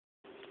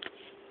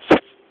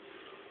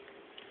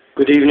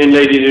Good evening,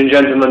 ladies and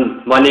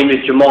gentlemen. My name is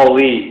Jamal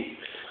Lee.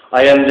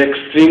 I am the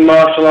Extreme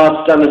Martial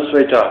Arts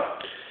Demonstrator.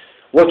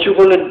 What you're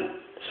going to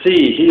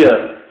see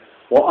here,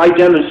 what I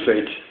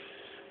demonstrate,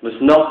 must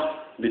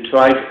not be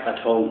tried at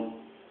home.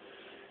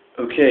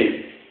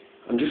 Okay,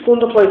 I'm just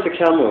going to place the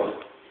camera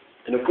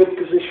in a good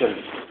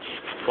position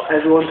for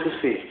everyone to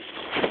see.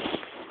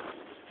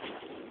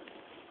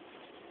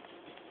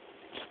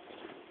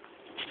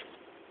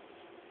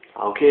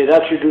 Okay,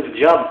 that should do the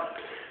job.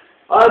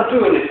 All I'm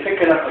doing is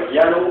picking up a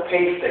yellow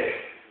paint stick.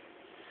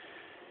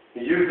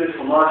 We use this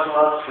for martial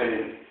arts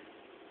training.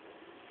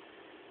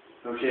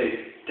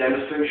 Okay,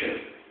 demonstration,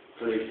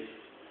 please.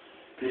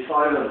 Be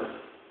silent.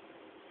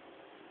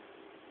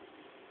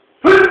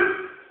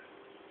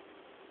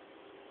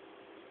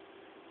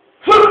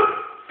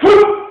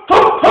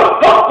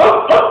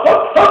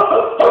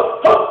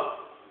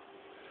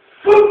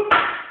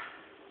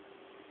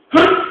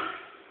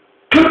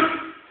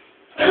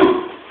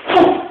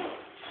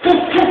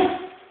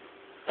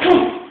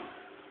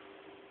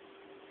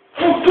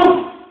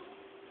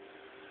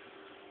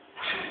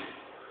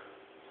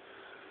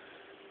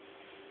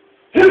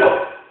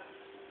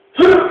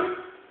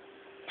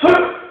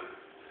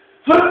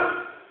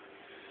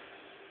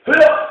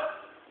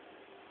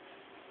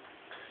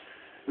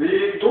 We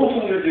don't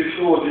only do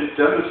show this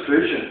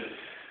demonstration,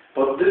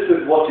 but this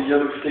is what the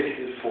yellow stick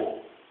is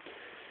for.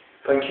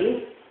 Thank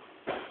you.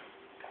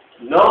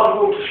 Now I'm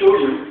going to show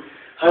you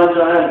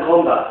hand-to-hand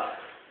combat.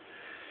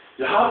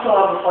 You have to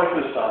have a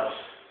fighting stance.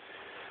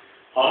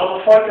 I have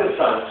a fighting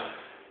stance.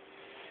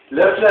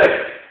 Left leg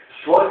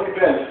slightly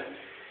bent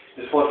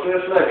is my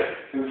first leg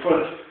in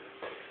front.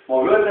 My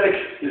right leg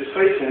is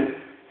facing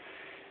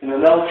in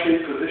an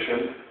L-shaped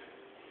position.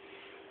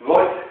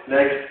 Right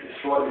leg is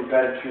slightly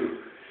bent too.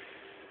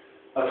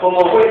 I put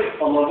my weight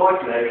on my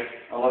right leg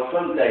and my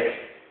front leg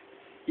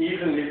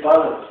evenly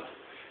balanced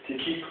to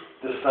keep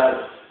the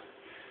stance.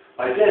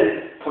 I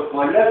then put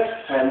my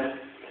left hand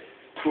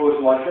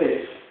towards my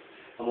face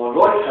and my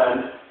right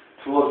hand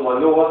towards my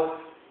lower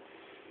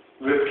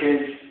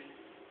ribcage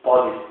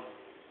body.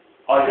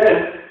 I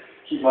then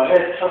keep my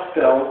head tucked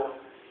down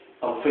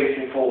and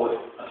facing forward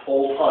at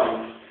all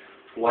times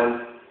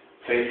when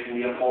facing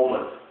the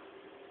opponent.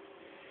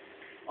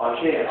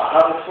 Okay, I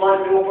have a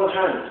slightly open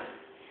hand.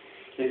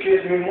 It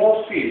gives me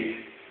more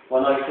speed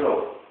when I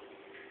throw.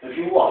 If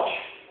you watch,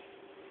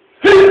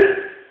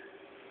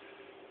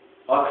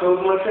 I close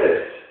my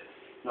fist.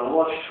 Now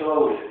watch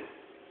slowly.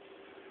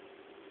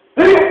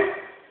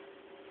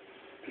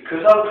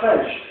 Because I'm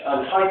clenched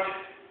and tight,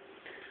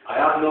 I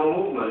have no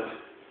movement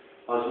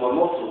as my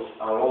muscles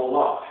are all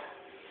locked.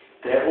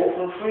 They're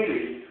open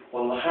freely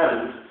when the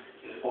hand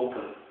is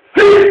open.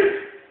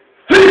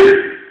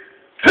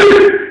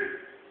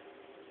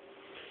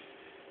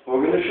 What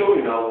we're going to show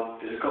you now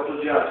is a couple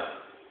of jabs.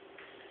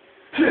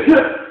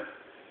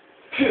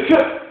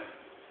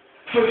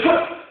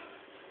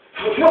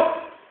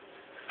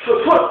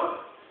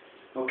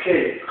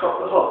 Okay, a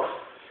couple of hooks.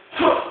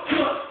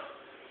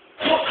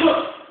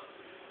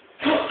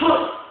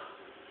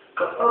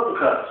 Couple of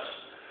uppercuts.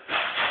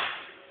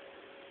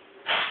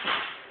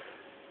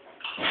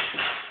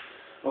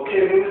 Okay,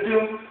 we're going to do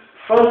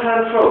front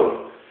hand throw,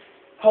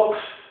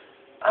 hooks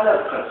and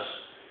uppercuts.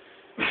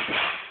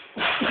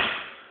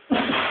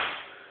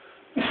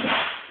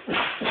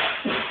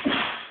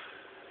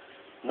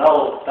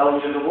 Now,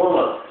 down to the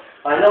warm-up.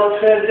 I now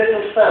turn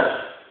different stance.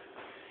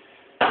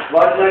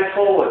 Right leg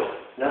forward,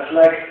 left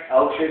leg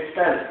out-shaped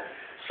stance.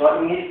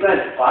 Slightly knee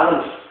bent,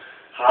 balance.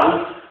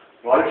 Hands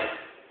right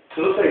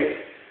to the face,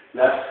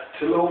 left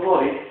to lower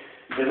body,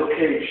 middle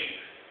cage.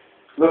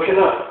 Looking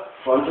up,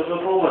 front of the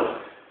opponent.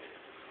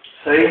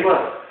 Same way.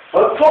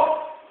 Front foot,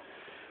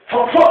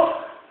 front foot,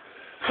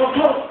 front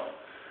foot,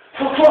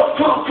 front foot,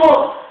 front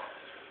foot,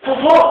 front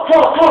foot,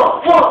 front foot,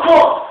 front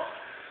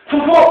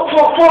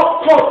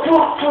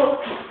foot.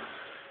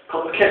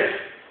 Couple of kicks.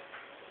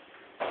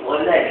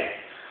 One leg.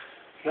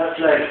 Left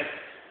leg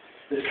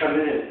is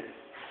coming in.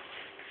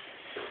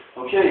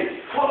 Okay.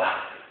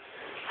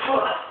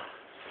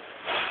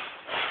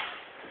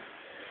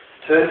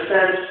 Turn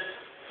stance.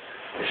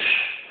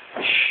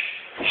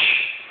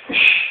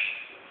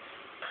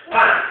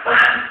 Bam,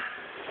 bam,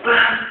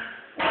 bam,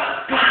 bam,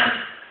 bam,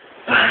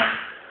 bam,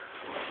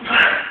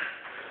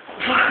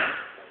 bam.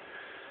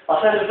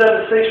 I'll send a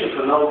demonstration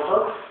for no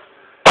club.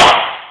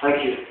 Thank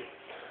you.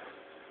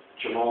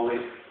 Jamal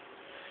Lee.